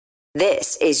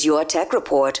This is Your Tech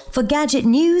Report. For gadget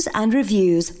news and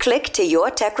reviews, click to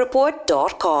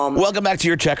yourtechreport.com. Welcome back to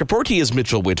Your Tech Report. He is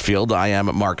Mitchell Whitfield. I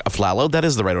am Mark Aflalo. That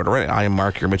is the right order, right? I am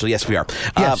Mark, you're Mitchell. Yes, we are.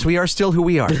 Yes, we are still who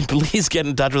we are. Please get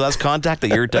in touch with us. Contact at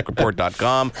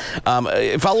yourtechreport.com.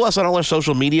 Follow us on all our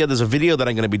social media. There's a video that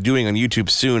I'm going to be doing on YouTube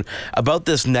soon about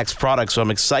this next product, so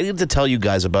I'm excited to tell you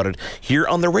guys about it here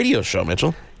on the radio show,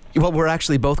 Mitchell. Well, we're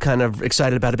actually both kind of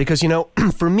excited about it because,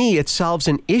 for me, it solves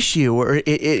an issue, or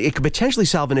it could potentially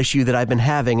solve an issue that I've been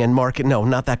having. And Mark, no,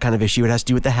 not that kind of issue. It has to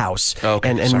do with the house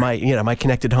and my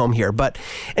connected home here. But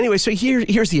anyway, so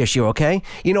here's the issue, okay?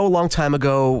 A long time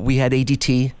ago, we had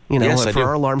ADT, for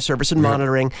our alarm service and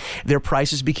monitoring. Their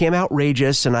prices became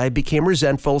outrageous, and I became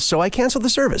resentful, so I canceled the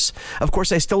service. Of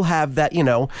course, I still have that,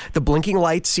 the blinking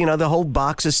lights, the whole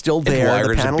box is still there.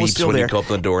 The panel is still there. When you go up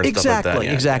the door and exactly, stuff like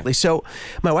that. Exactly. So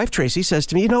my wife, Tracy, says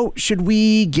to me, should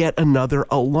we get another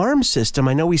alarm system?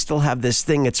 I know we still have this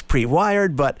thing that's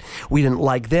pre-wired, but we didn't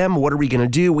like them. What are we going to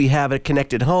do? We have a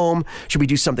connected home. Should we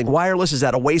do something wireless? Is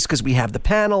that a waste because we have the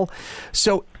panel?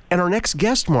 And our next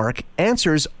guest, Mark,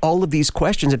 answers all of these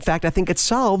questions. In fact, I think it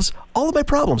solves all of my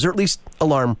problems, or at least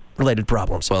alarm-related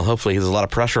problems. Well, hopefully there's a lot of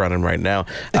pressure on him right now.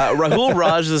 Rahul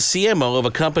Raj is the CMO of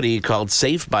a company called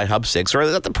Safe by Hub6. Or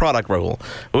is that the product, Rahul?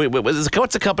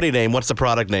 What's the company name? What's the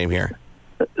product name here?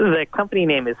 The company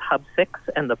name is Hub6,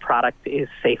 and the product is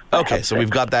Safe by Okay, Hub6. So we've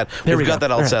got that. We've got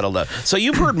that all settled up. So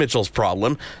you've heard Mitchell's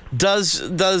problem. Does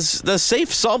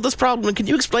Safe solve this problem? And can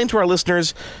you explain to our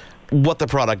listeners what the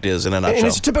product is in a nutshell? And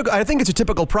it's I think it's a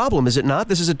typical problem, is it not?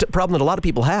 This is a problem that a lot of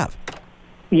people have.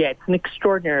 Yeah, it's an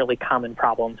extraordinarily common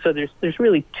problem. So there's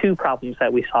really two problems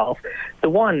that we solve. The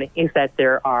one is that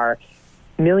there are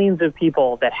millions of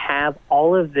people that have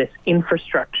all of this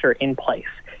infrastructure in place.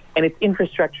 And it's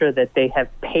infrastructure that they have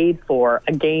paid for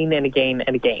again and again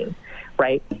and again,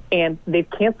 right? And they've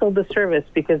canceled the service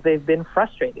because they've been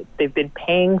frustrated. They've been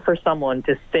paying for someone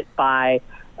to sit by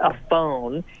a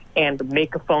phone and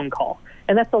make a phone call.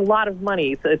 And that's a lot of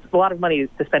money. So it's a lot of money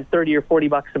to spend $30 or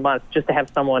 $40 a month just to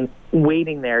have someone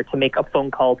waiting there to make a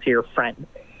phone call to your friend.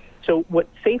 So what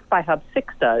Safe by Hub6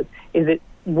 does is it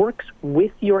works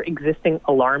with your existing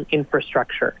alarm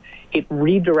infrastructure. It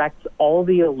redirects all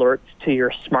the alerts to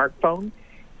your smartphone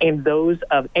and those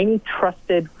of any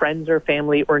trusted friends or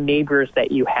family or neighbors that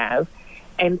you have,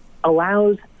 and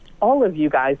allows all of you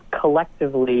guys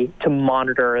collectively to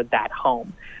monitor that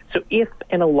home. So if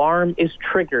an alarm is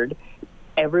triggered,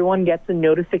 everyone gets a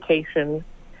notification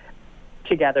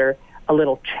together, a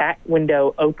little chat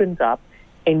window opens up,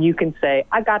 and you can say,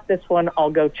 I got this one,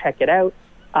 I'll go check it out.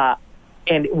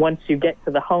 And once you get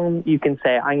to the home, you can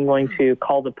say, I'm going to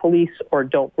call the police, or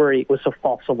don't worry, it was a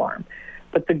false alarm.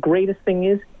 But the greatest thing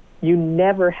is you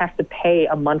never have to pay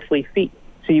a monthly fee.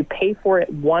 So you pay for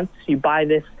it once. You buy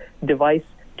this device,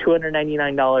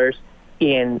 $299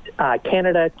 in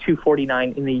Canada,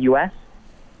 $249 in the U.S.,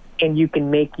 and you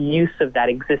can make use of that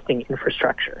existing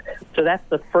infrastructure. So that's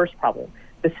the first problem.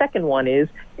 The second one is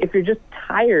if you're just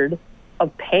tired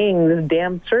of paying this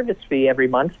damn service fee every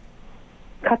month,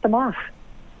 cut them off.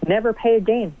 Never pay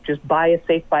again. Just buy a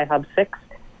Safe by Hub6,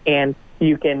 and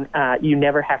you can you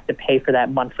never have to pay for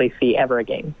that monthly fee ever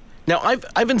again. Now,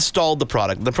 I've installed the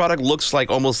product. The product looks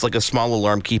almost like a small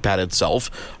alarm keypad itself,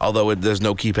 although there's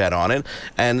no keypad on it.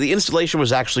 And the installation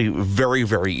was actually very,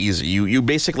 very easy. You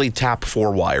basically tap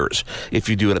 4 wires if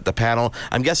you do it at the panel.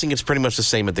 I'm guessing it's pretty much the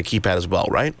same at the keypad as well,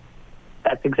 right?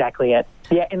 That's exactly it.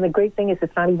 Yeah, and the great thing is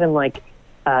it's not even like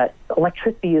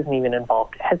electricity isn't even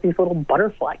involved. It has these little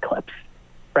butterfly clips.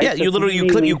 Right? Yeah, so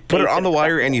you put it on the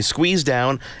wire and you squeeze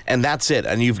down, and that's it.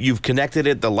 And you've connected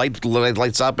it. The light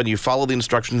lights up, and you follow the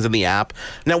instructions in the app.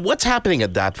 Now, what's happening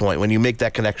at that point when you make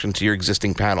that connection to your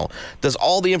existing panel? Does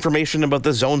all the information about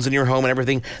the zones in your home and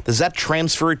everything, does that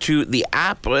transfer to the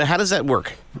app? How does that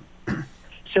work?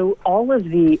 So all of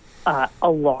the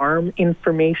alarm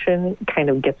information kind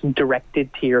of gets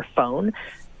directed to your phone.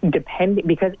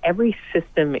 Because every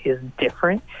system is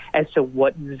different as to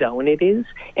what zone it is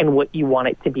and what you want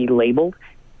it to be labeled,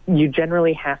 you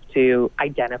generally have to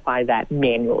identify that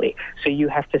manually. So you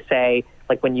have to say,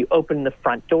 like when you open the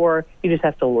front door, you just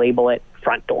have to label it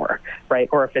front door, right?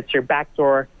 Or if it's your back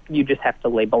door, you just have to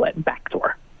label it back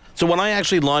door. So when I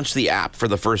actually launch the app for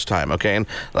the first time, okay, and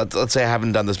let's say I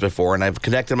haven't done this before, and I've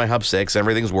connected my Hub6,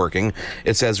 everything's working,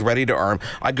 it says ready to arm,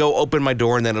 I go open my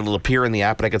door, and then it'll appear in the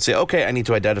app, and I can say, okay, I need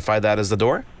to identify that as the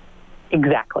door?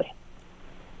 Exactly.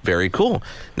 Very cool.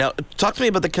 Now, talk to me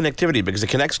about the connectivity, because it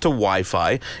connects to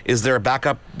Wi-Fi. Is there a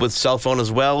backup with cell phone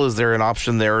as well? Is there an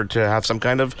option there to have some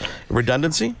kind of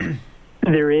redundancy?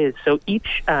 There is. So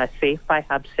each Safe by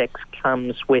Hub6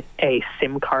 comes with a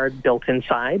SIM card built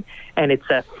inside, and it's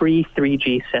a free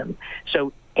 3G SIM.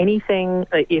 So anything,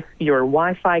 if your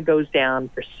Wi-Fi goes down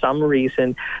for some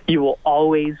reason, you will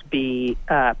always be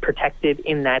protected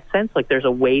in that sense. Like there's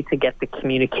a way to get the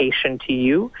communication to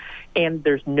you, and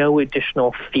there's no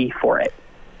additional fee for it.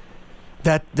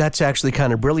 That's actually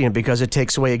kind of brilliant because it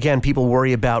takes away, again, people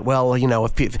worry about, well,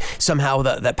 if somehow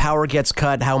the power gets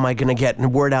cut, how am I going to get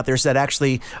word out there? So that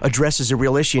actually addresses a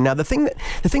real issue. Now, the thing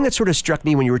that sort of struck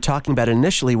me when you were talking about it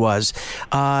initially was,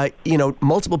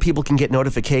 multiple people can get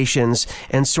notifications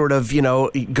and sort of,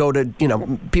 go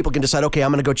to, people can decide, okay,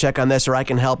 I'm going to go check on this or I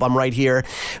can help, I'm right here.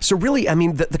 So really, I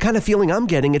mean, the kind of feeling I'm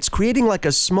getting, it's creating like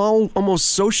a small,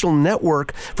 almost social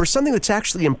network for something that's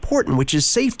actually important, which is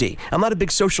safety. I'm not a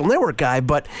big social network guy,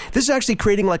 but this is actually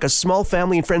creating like a small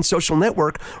family and friends social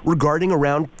network regarding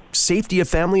around safety of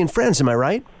family and friends. Am I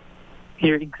right?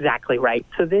 You're exactly right.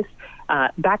 So this,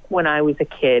 back when I was a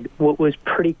kid, what was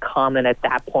pretty common at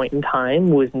that point in time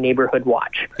was neighborhood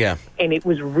watch. Yeah. And it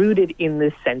was rooted in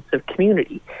this sense of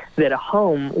community, that a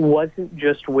home wasn't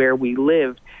just where we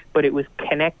lived, but it was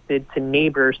connected to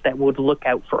neighbors that would look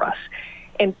out for us.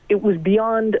 And it was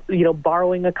beyond,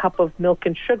 borrowing a cup of milk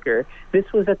and sugar. This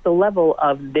was at the level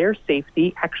of their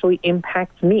safety actually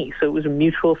impacts me. So it was a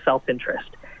mutual self-interest.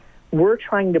 We're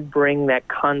trying to bring that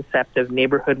concept of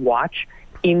neighborhood watch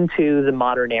into the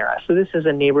modern era. So this is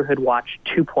a neighborhood watch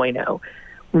 2.0.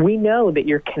 We know that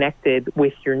you're connected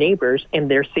with your neighbors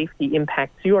and their safety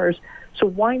impacts yours. So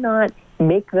why not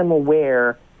make them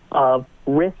aware of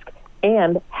risk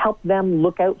and help them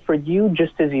look out for you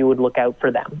just as you would look out for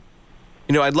them?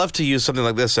 I'd love to use something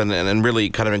like this and really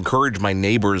kind of encourage my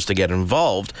neighbors to get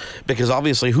involved, because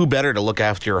obviously who better to look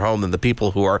after your home than the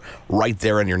people who are right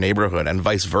there in your neighborhood, and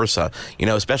vice versa.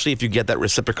 Especially if you get that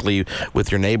reciprocally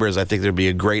with your neighbors, I think there'd be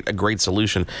a great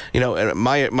solution.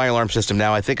 My alarm system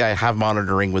now, I think I have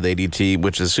monitoring with ADT,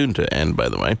 which is soon to end, by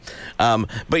the way.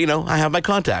 But I have my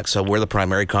contacts, so we're the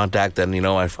primary contact, and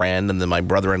my friend, and then my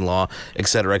brother-in-law, et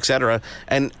cetera, et cetera.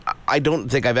 And I don't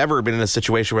think I've ever been in a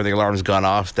situation where the alarm's gone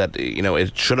off that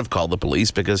it should have called the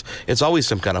police, because it's always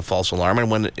some kind of false alarm,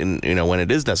 and when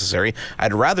it is necessary,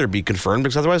 I'd rather be confirmed,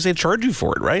 because otherwise they charge you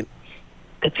for it, right?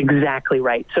 That's exactly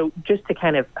right. So just to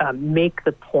kind of make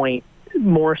the point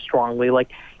more strongly,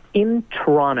 like in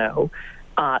Toronto,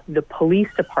 the police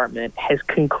department has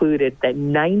concluded that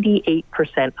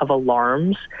 98% of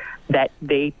alarms that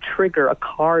they trigger a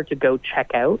car to go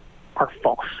check out are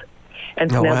false. And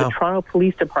so now the Toronto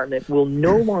Police Department will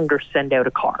no longer send out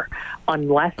a car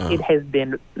unless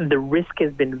the risk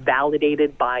has been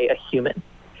validated by a human,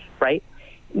 right?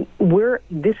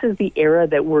 This is the era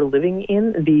that we're living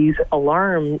in. These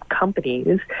alarm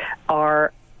companies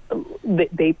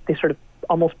they sort of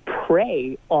almost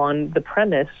prey on the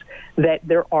premise that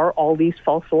there are all these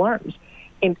false alarms.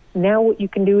 And now what you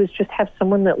can do is just have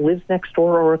someone that lives next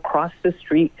door or across the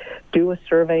street do a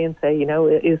survey and say,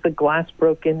 is the glass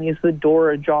broken? Is the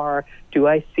door ajar? Do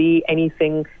I see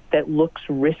anything that looks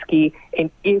risky?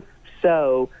 And if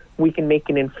so, we can make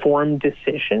an informed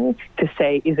decision to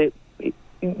say, is it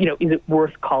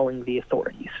worth calling the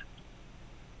authorities?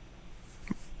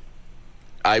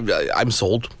 I'm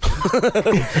sold.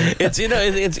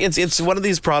 It's one of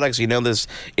these products.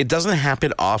 It doesn't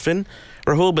happen often,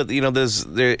 Rahul, but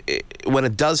when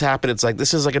it does happen, it's like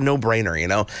this is like a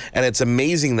no-brainer, and it's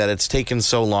amazing that it's taken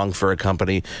so long for a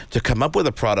company to come up with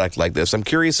a product like this. I'm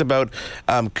curious about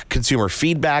consumer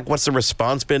feedback. What's the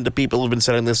response been to people who've been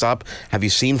setting this up? Have you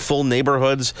seen full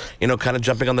neighborhoods, kind of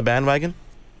jumping on the bandwagon?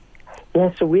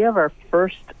 Yeah, so we have our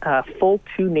first full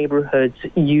 2 neighborhoods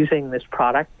using this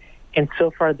product. And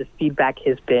so far, the feedback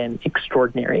has been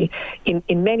extraordinary.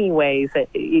 In many ways,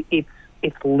 it's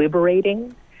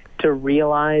liberating to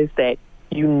realize that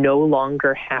you no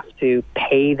longer have to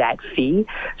pay that fee.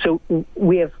 So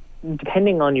we have,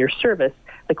 depending on your service,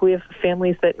 like we have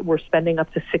families that were spending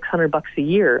up to $600 a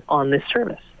year on this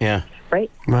service. Yeah. Right?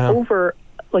 Wow. Over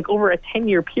a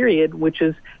 10-year period, which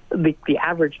is the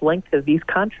average length of these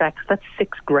contracts, that's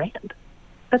 $6,000.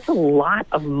 That's a lot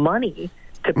of money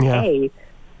to pay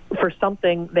for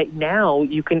something that now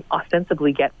you can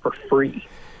ostensibly get for free.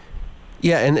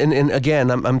 Yeah, and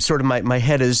again, I'm sort of my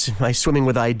head is swimming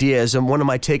with ideas, and one of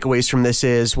my takeaways from this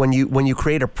is when you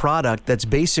create a product that's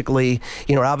basically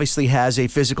obviously has a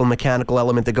physical mechanical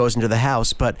element that goes into the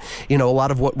house, but a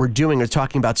lot of what we're doing is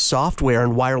talking about software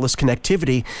and wireless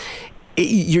connectivity.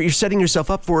 you're setting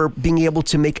yourself up for being able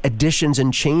to make additions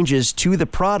and changes to the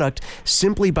product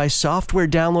simply by software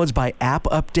downloads, by app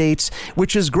updates,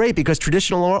 which is great because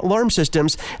traditional alarm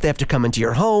systems, they have to come into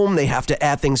your home, they have to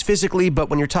add things physically. But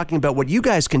when you're talking about what you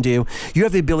guys can do, you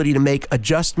have the ability to make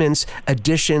adjustments,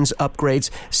 additions, upgrades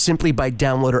simply by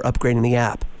download or upgrading the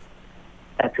app.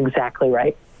 That's exactly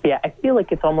right. Yeah, I feel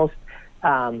like it's almost,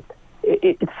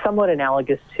 it's somewhat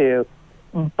analogous to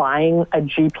buying a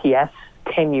GPS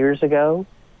 10 years ago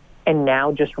and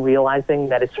now just realizing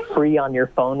that it's free on your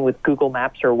phone with Google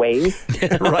Maps or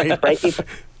Waze. Right.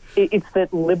 It's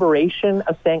that liberation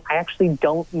of saying, I actually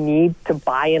don't need to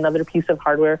buy another piece of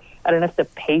hardware. I don't have to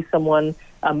pay someone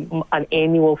an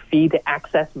annual fee to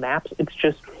access maps. It's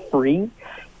just free.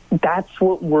 That's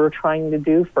what we're trying to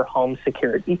do for home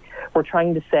security. We're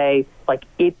trying to say, like,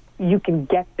 you can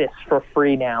get this for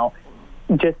free now.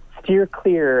 Just steer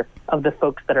clear of the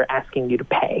folks that are asking you to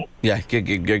pay. Yeah,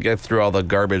 get through all the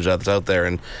garbage that's out there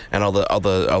and all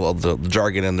the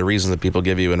jargon and the reasons that people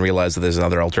give you and realize that there's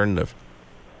another alternative.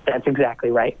 That's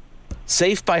exactly right.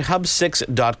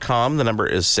 SafeByHub6.com. The number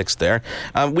is 6 there.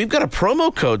 We've got a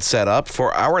promo code set up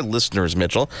for our listeners,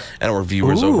 Mitchell, and our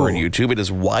viewers over on YouTube. It is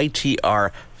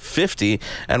YTR50.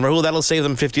 And Rahul, that'll save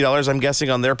them $50, I'm guessing,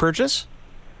 on their purchase?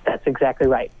 That's exactly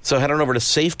right. So head on over to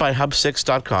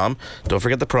safebyhub6.com. Don't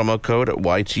forget the promo code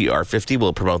YTR50.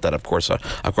 We'll promote that, of course,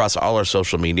 across all our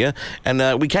social media.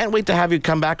 And we can't wait to have you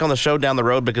come back on the show down the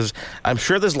road because I'm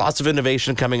sure there's lots of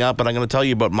innovation coming up, and I'm going to tell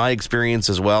you about my experience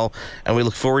as well. And we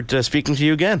look forward to speaking to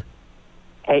you again.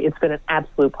 Hey, it's been an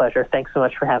absolute pleasure. Thanks so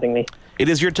much for having me. It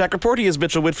is Your Tech Report. He is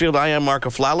Mitchell Whitfield. I am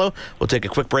Marco Flalo. We'll take a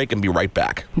quick break and be right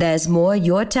back. There's more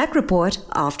Your Tech Report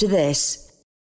after this.